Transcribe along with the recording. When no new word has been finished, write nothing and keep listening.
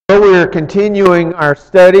We are continuing our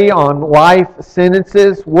study on life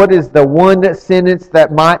sentences. What is the one sentence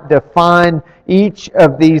that might define each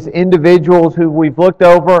of these individuals who we've looked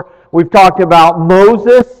over? We've talked about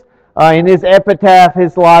Moses. In his epitaph,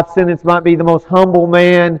 his life sentence might be the most humble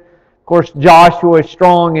man. Of course, Joshua is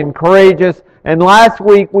strong and courageous. And last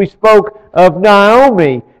week we spoke of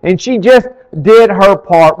Naomi, and she just did her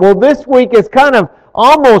part. Well, this week is kind of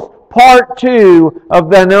almost part 2 of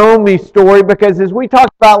the Naomi story, because as we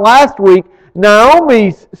talked about last week,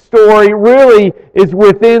 Naomi's story really is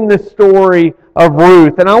within the story of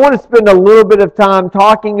Ruth. And I want to spend a little bit of time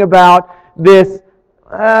talking about this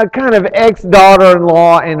kind of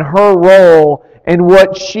ex-daughter-in-law and her role and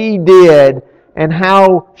what she did and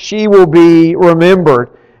how she will be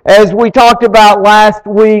remembered. As we talked about last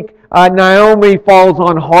week, Naomi falls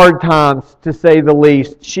on hard times, to say the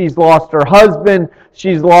least. She's lost her husband,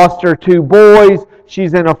 she's lost her 2 boys,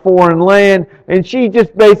 she's in a foreign land, and she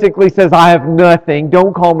just basically says, I have nothing.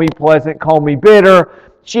 Don't call me pleasant, call me bitter.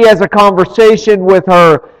 She has a conversation with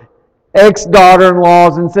her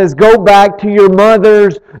ex-daughter-in-laws and says, go back to your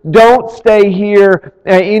mothers, don't stay here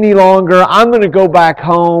any longer. I'm going to go back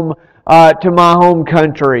home to my home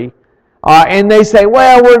country. And they say,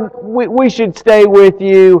 well, we should stay with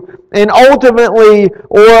you. And ultimately,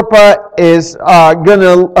 Orpah is going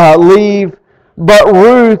to leave, but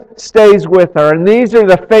Ruth stays with her. And these are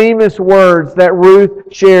the famous words that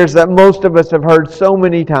Ruth shares that most of us have heard so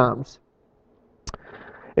many times.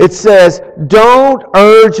 It says, don't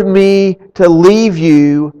urge me to leave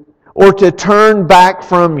you or to turn back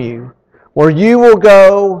from you. Where you will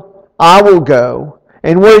go, I will go.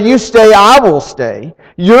 And where you stay, I will stay.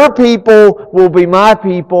 Your people will be my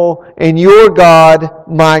people, and your God,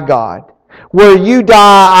 my God. Where you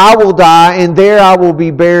die, I will die, and there I will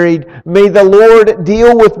be buried. May the Lord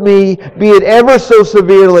deal with me, be it ever so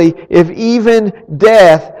severely, if even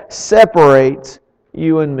death separates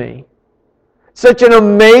you and me. Such an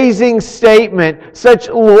amazing statement, such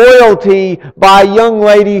loyalty by a young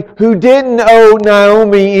lady who didn't owe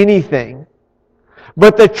Naomi anything.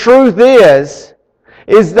 But the truth is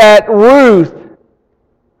that Ruth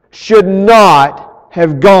should not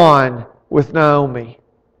have gone with Naomi.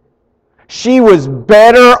 She was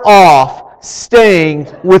better off staying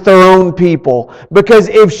with her own people. Because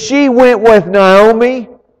if she went with Naomi,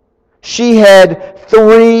 she had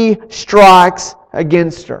 3 strikes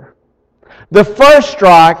against her. The first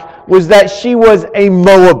strike was that she was a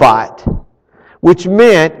Moabite, which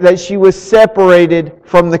meant that she was separated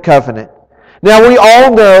from the covenant. Now we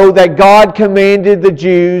all know that God commanded the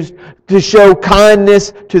Jews to show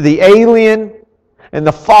kindness to the alien and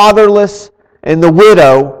the fatherless and the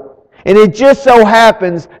widow. And it just so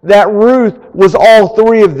happens that Ruth was all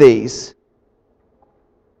 3 of these.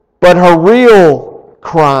 But her real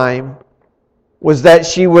crime was that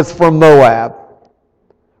she was from Moab.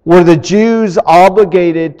 Were the Jews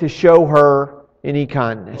obligated to show her any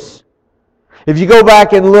kindness? If you go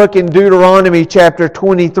back and look in Deuteronomy chapter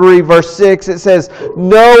 23, verse 6, it says,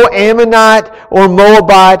 no Ammonite or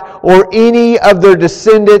Moabite or any of their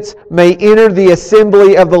descendants may enter the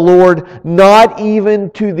assembly of the Lord, not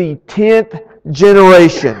even to the 10th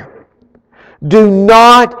generation. Do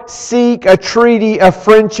not seek a treaty of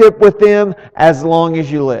friendship with them as long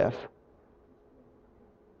as you live.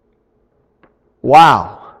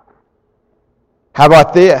 Wow. How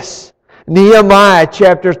about this? Nehemiah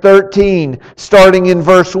chapter 13, starting in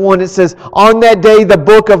verse 1, it says, on that day the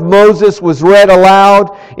book of Moses was read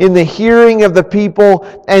aloud in the hearing of the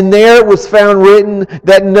people, and there it was found written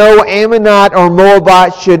that no Ammonite or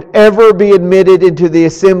Moabite should ever be admitted into the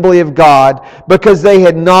assembly of God, because they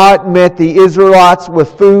had not met the Israelites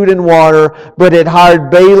with food and water, but had hired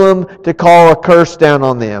Balaam to call a curse down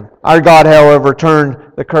on them. Our God, however, turned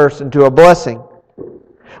the curse into a blessing.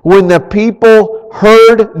 When the people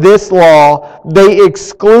heard this law, they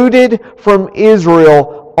excluded from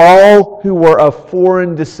Israel all who were of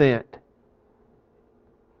foreign descent.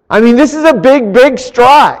 I mean, this is a big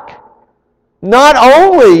strike. Not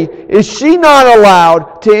only is she not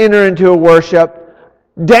allowed to enter into a worship,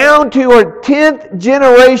 down to her 10th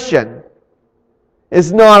generation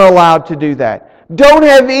is not allowed to do that. Don't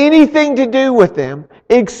have anything to do with them.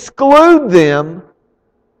 Exclude them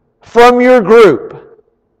from your group.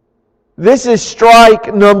 This is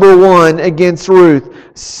strike number 1 against Ruth.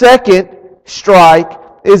 Second strike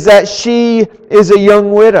is that she is a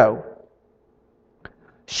young widow.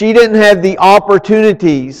 She didn't have the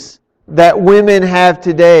opportunities that women have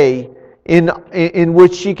today in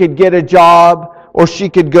which she could get a job or she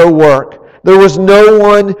could go work. There was no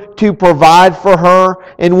one to provide for her,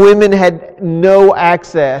 and women had no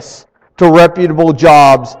access to reputable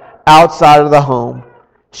jobs outside of the home.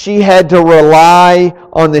 She had to rely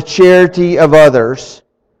on the charity of others,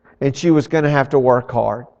 and she was going to have to work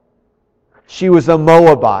hard. She was a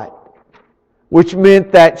Moabite, which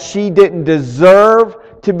meant that she didn't deserve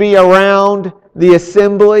to be around the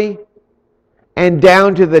assembly, and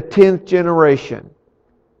down to the 10th generation.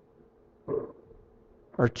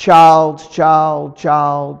 Her child's child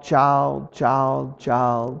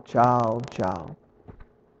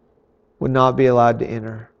would not be allowed to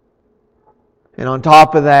enter. And on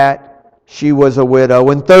top of that, she was a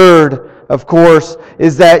widow. And third, of course,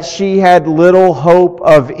 is that she had little hope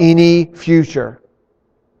of any future.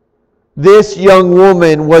 This young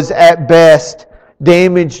woman was at best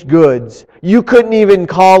damaged goods. You couldn't even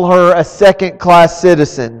call her a second-class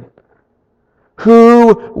citizen.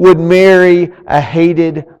 Who would marry a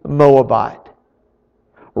hated Moabite?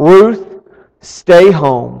 Ruth, stay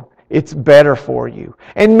home. It's better for you.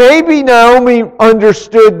 And maybe Naomi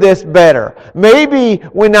understood this better. Maybe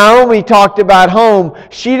when Naomi talked about home,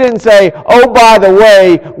 she didn't say, oh, by the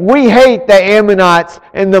way, we hate the Ammonites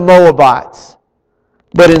and the Moabites.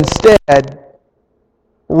 But instead,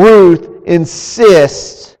 Ruth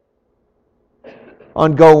insists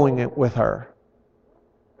on going with her.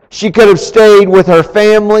 She could have stayed with her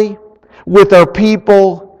family, with her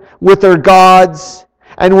people, with her gods,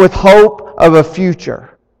 and with hope of a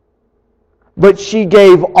future. But she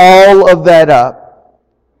gave all of that up.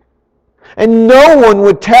 And no one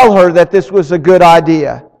would tell her that this was a good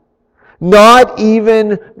idea. Not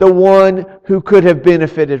even the one who could have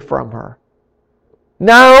benefited from her.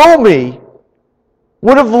 Naomi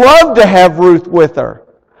would have loved to have Ruth with her,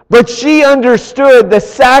 but she understood the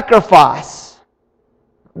sacrifice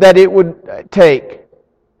that it would take.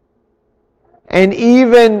 And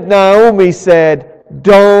even Naomi said,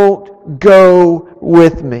 don't go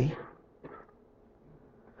with me.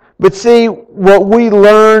 But see, what we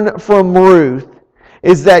learn from Ruth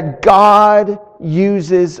is that God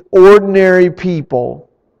uses ordinary people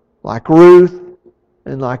like Ruth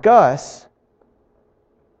and like us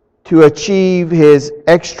to achieve His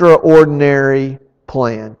extraordinary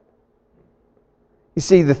plan. You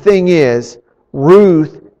see, the thing is,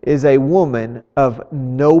 Ruth is a woman of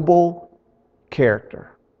noble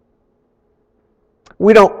character.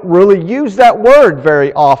 We don't really use that word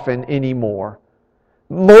very often anymore.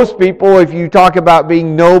 Most people, if you talk about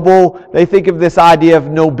being noble, they think of this idea of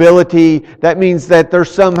nobility. That means that they're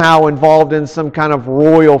somehow involved in some kind of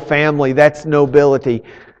royal family. That's nobility.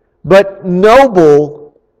 But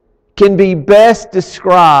noble can be best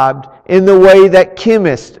described in the way that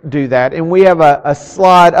chemists do that. And we have a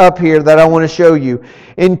slide up here that I want to show you.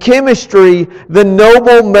 In chemistry, the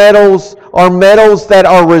noble metals are metals that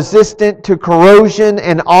are resistant to corrosion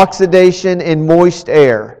and oxidation in moist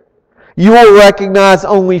air. You will recognize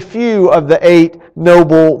only few of the 8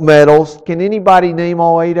 noble metals. Can anybody name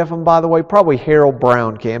all 8 of them, by the way? Probably Harold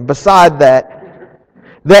Brown can. Beside that,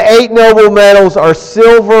 the 8 noble metals are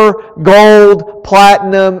silver, gold,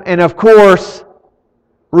 platinum, and of course,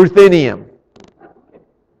 ruthenium.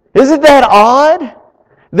 Isn't that odd?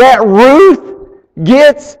 That Ruth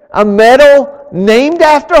gets a metal named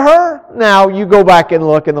after her? Now, you go back and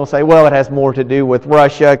look and they'll say, well, it has more to do with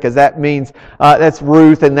Russia because that means that's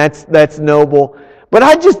Ruth and that's noble. But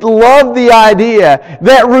I just love the idea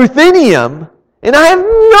that ruthenium, and I have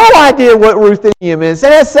no idea what ruthenium is.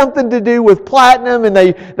 It has something to do with platinum, and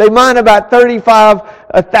they mine about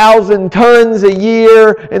 35,000 tons a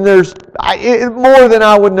year, and there's more than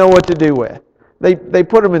I would know what to do with. They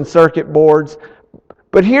put them in circuit boards.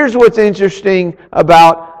 But here's what's interesting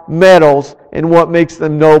about metals and what makes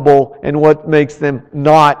them noble and what makes them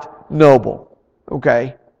not noble.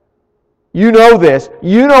 Okay? You know this.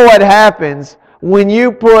 You know what happens when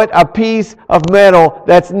you put a piece of metal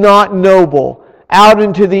that's not noble out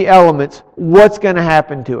into the elements. What's going to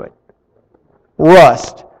happen to it?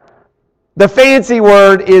 Rust. The fancy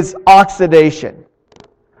word is oxidation.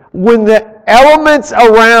 When the elements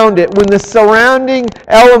around it, when the surrounding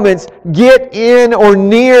elements get in or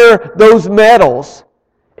near those metals,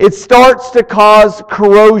 it starts to cause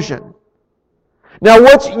corrosion. Now,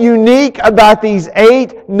 what's unique about these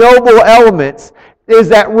 8 noble elements is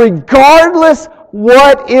that regardless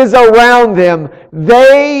what is around them,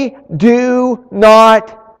 they do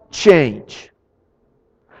not change.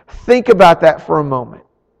 Think about that for a moment.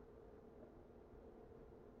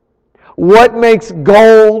 What makes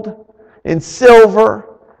gold and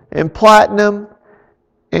silver and platinum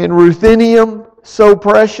and ruthenium so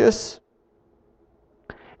precious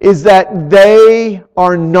is that they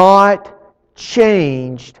are not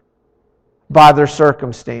changed by their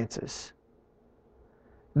circumstances.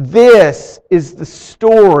 This is the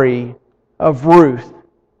story of Ruth.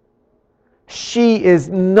 she is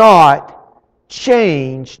not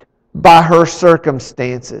changed by her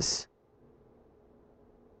circumstances.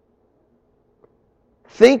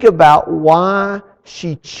 Think about why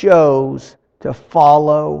she chose to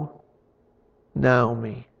follow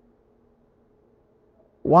Naomi.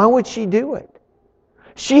 Why would she do it?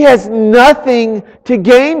 She has nothing to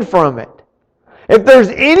gain from it. If there's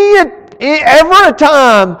ever a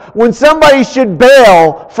time when somebody should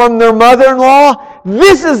bail from their mother-in-law,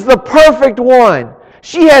 this is the perfect one.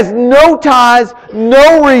 She has no ties,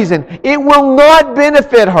 no reason. It will not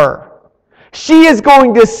benefit her. She is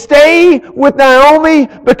going to stay with Naomi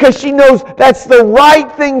because she knows that's the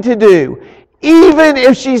right thing to do, even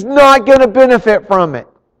if she's not going to benefit from it.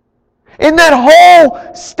 In that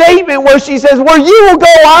whole statement where she says, where you will go,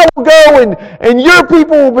 I will go, and your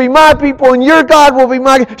people will be my people, and your God will be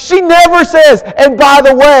my God. She never says, and by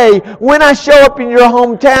the way, when I show up in your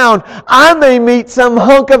hometown, I may meet some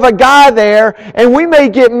hunk of a guy there, and we may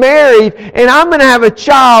get married, and I'm going to have a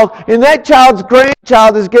child, and that child's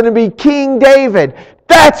grandchild is going to be King David.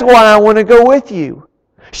 That's why I want to go with you.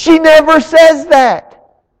 She never says that.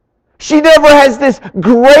 She never has this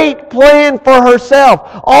great plan for herself.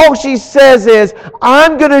 All she says is,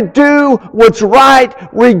 I'm going to do what's right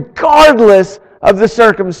regardless of the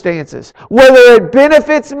circumstances. Whether it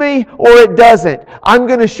benefits me or it doesn't. I'm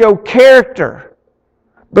going to show character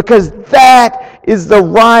because that is the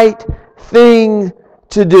right thing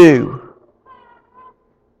to do.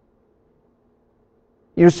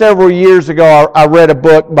 You know, several years ago, I read a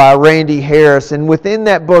book by Randy Harris, and within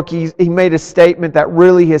that book, he made a statement that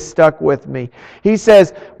really has stuck with me. He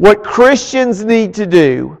says, what Christians need to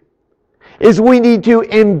do is we need to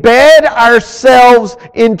embed ourselves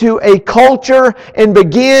into a culture and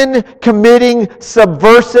begin committing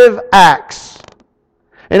subversive acts.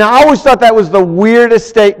 And I always thought that was the weirdest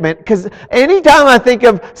statement, because anytime I think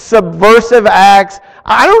of subversive acts,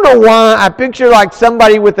 I don't know why, I picture like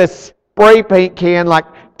somebody with a spray paint can like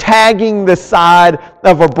tagging the side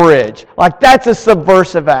of a bridge. Like that's a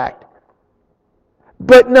subversive act.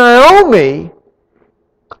 But Ruth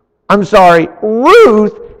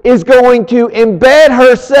is going to embed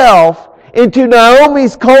herself into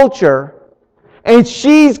Naomi's culture, and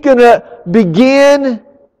she's going to begin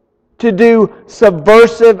to do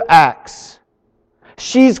subversive acts.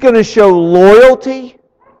 She's going to show loyalty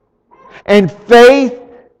and faith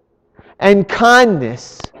and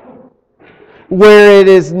kindness where it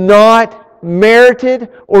is not merited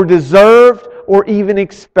or deserved or even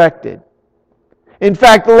expected. In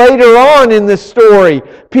fact, later on in the story,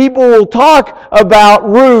 people will talk about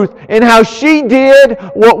Ruth and how she did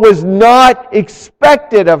what was not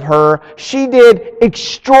expected of her. She did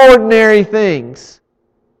extraordinary things.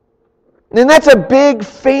 And that's a big,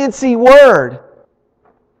 fancy word.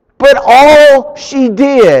 But all she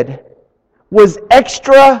did was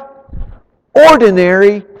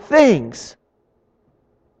extraordinary things.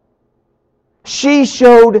 She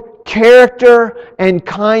showed character and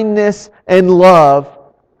kindness and love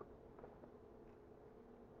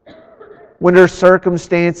when her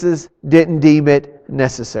circumstances didn't deem it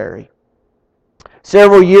necessary.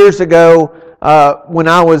 Several years ago, when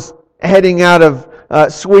I was heading out of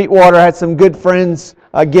Sweetwater, I had some good friends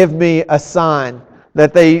give me a sign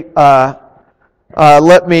that they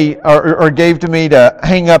let me or gave to me to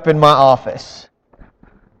hang up in my office.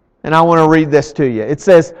 And I want to read this to you. It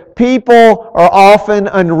says, people are often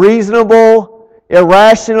unreasonable,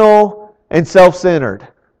 irrational, and self-centered.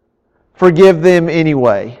 Forgive them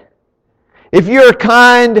anyway. If you're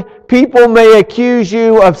kind, people may accuse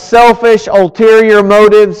you of selfish, ulterior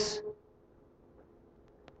motives.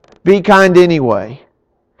 Be kind anyway.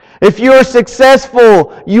 If you're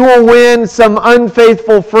successful, you will win some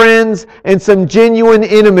unfaithful friends and some genuine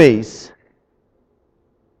enemies.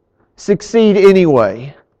 Succeed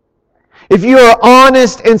anyway. If you are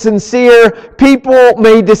honest and sincere, people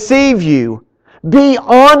may deceive you. Be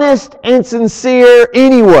honest and sincere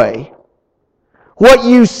anyway. What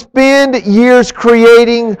you spend years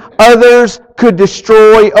creating, others could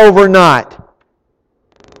destroy overnight.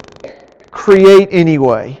 Create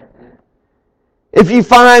anyway. If you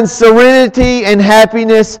find serenity and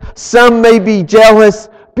happiness, some may be jealous.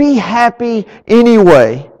 Be happy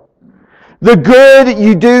anyway. The good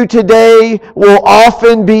you do today will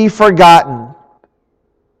often be forgotten.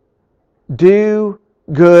 Do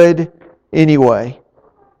good anyway.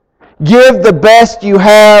 Give the best you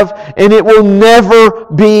have, and it will never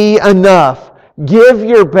be enough. Give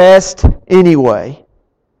your best anyway.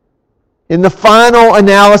 In the final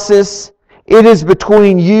analysis, it is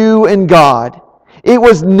between you and God. It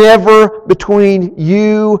was never between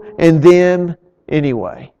you and them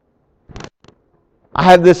anyway. I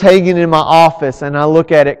have this hanging in my office and I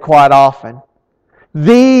look at it quite often.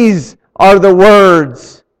 These are the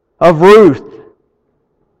words of Ruth.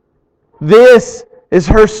 This is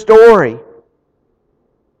her story.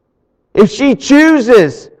 If she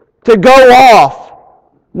chooses to go off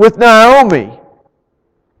with Naomi,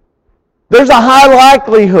 there's a high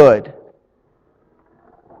likelihood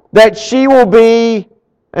that she will be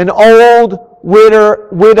an old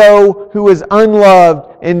widow who is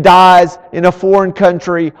unloved and dies in a foreign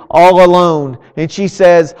country all alone. And she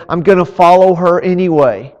says, I'm going to follow her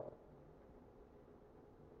anyway.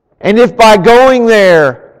 And if by going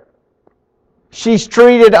there she's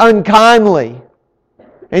treated unkindly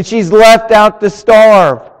and she's left out to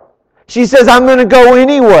starve, she says, I'm going to go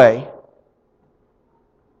anyway.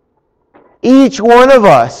 Each one of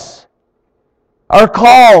us are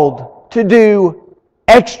called to do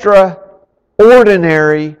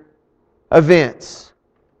extraordinary events.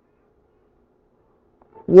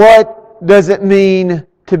 What does it mean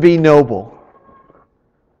to be noble?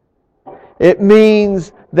 It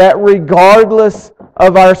means that regardless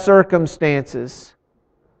of our circumstances,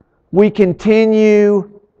 we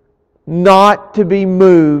continue not to be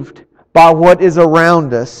moved by what is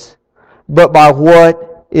around us, but by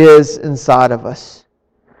what is inside of us.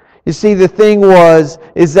 You see, the thing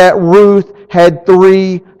is that Ruth had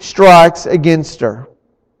 3 strikes against her.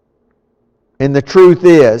 And the truth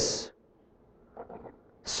is,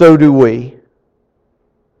 so do we.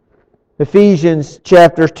 Ephesians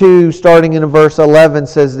chapter 2, starting in verse 11,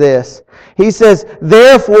 says this. He says,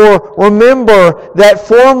 therefore, remember that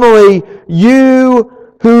formerly you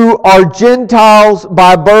who are Gentiles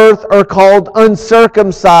by birth are called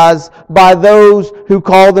uncircumcised by those who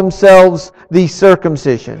call themselves the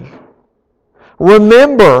circumcision.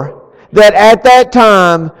 Remember that at that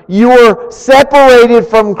time you were separated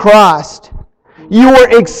from Christ. You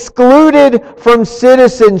were excluded from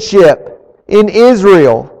citizenship in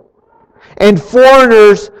Israel and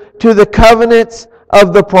foreigners to the covenants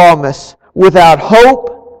of the promise, without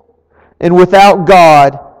hope and without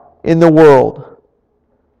God in the world.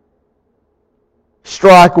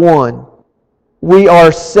 Strike 1. We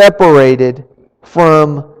are separated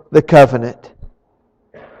from the covenant.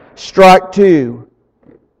 Strike 2.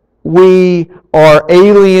 We are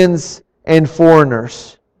aliens and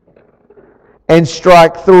foreigners. And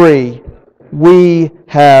strike 3. We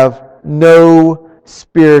have no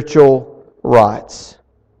spiritual rights.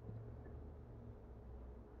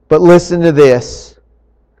 But listen to this.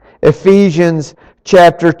 Ephesians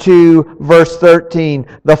chapter 2, verse 13.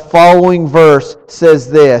 The following verse says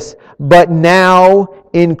this. But now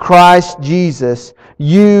in Christ Jesus,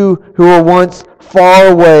 you who were once far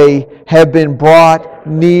away have been brought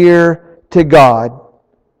near to God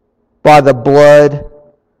by the blood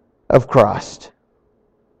of Christ.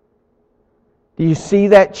 Do you see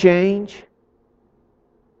that change?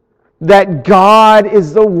 That God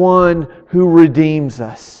is the one who redeems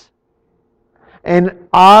us. And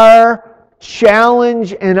our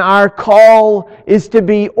challenge and our call is to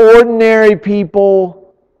be ordinary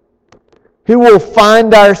people who will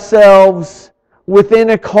find ourselves within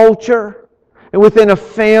a culture, and within a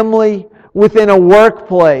family, within a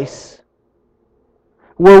workplace,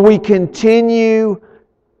 where we continue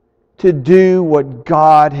to do what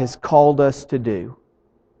God has called us to do.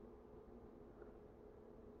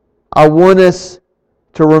 I want us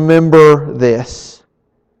to remember this,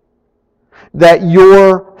 that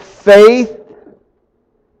your faith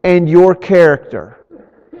and your character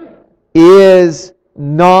is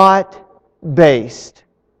not based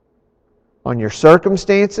on your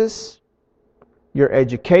circumstances, your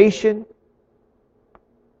education,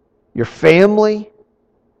 your family,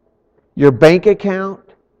 your bank account,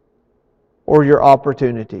 or your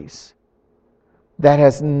opportunities. That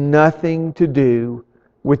has nothing to do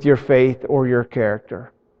with your faith or your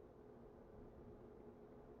character.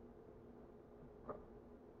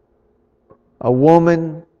 A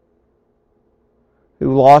woman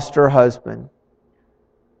who lost her husband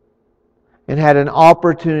and had an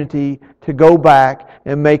opportunity to go back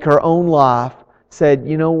and make her own life said,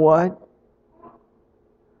 you know what?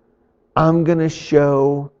 I'm going to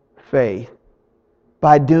show faith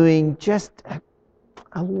by doing just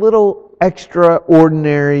a little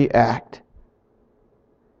extraordinary act.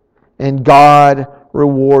 And God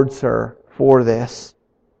rewards her for this.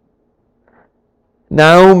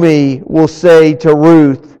 Naomi will say to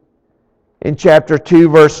Ruth in chapter 2,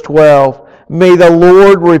 verse 12, may the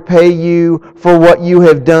Lord repay you for what you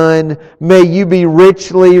have done. May you be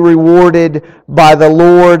richly rewarded by the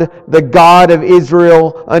Lord, the God of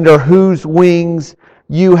Israel, under whose wings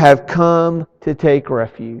you have come to take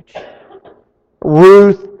refuge.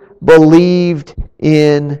 Ruth believed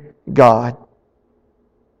in God.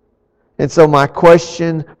 And so my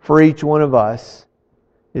question for each one of us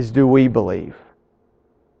is, do we believe?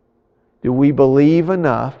 Do we believe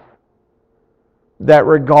enough that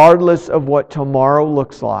regardless of what tomorrow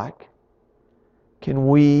looks like, can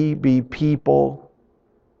we be people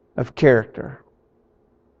of character?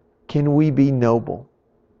 Can we be noble?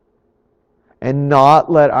 And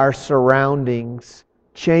not let our surroundings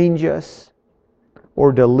change us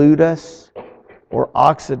or dilute us or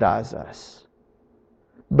oxidize us.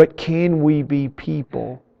 But can we be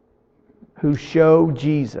people who show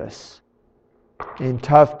Jesus in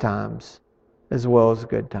tough times as well as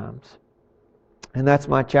good times? And that's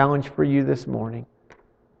my challenge for you this morning.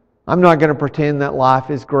 I'm not going to pretend that life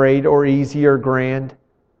is great or easy or grand.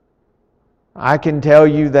 I can tell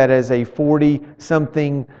you that as a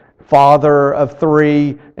 40-something father of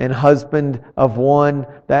 3 and husband of 1,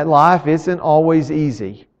 that life isn't always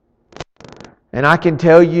easy. And I can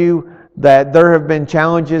tell you that there have been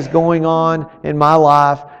challenges going on in my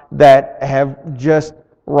life that have just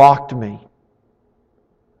rocked me.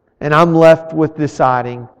 And I'm left with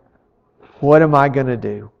deciding, what am I going to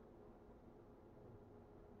do?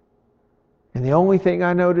 And the only thing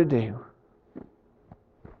I know to do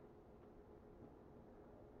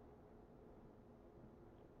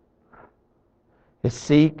is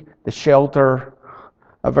seek the shelter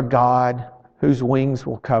of a God whose wings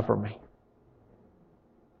will cover me.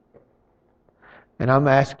 And I'm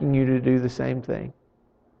asking you to do the same thing.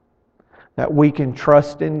 That we can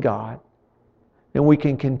trust in God and we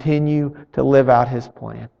can continue to live out His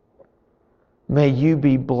plan. May you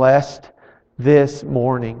be blessed this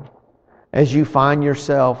morning as you find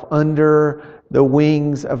yourself under the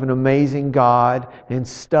wings of an amazing God and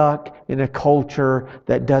stuck in a culture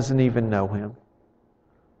that doesn't even know Him.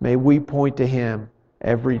 May we point to Him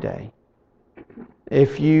every day.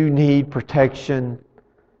 If you need protection,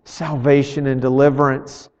 salvation, and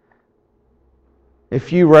deliverance,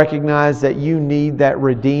 if you recognize that you need that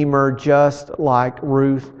Redeemer just like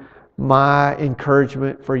Ruth, my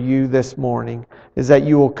encouragement for you this morning is that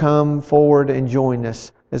you will come forward and join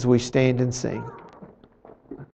us as we stand and sing.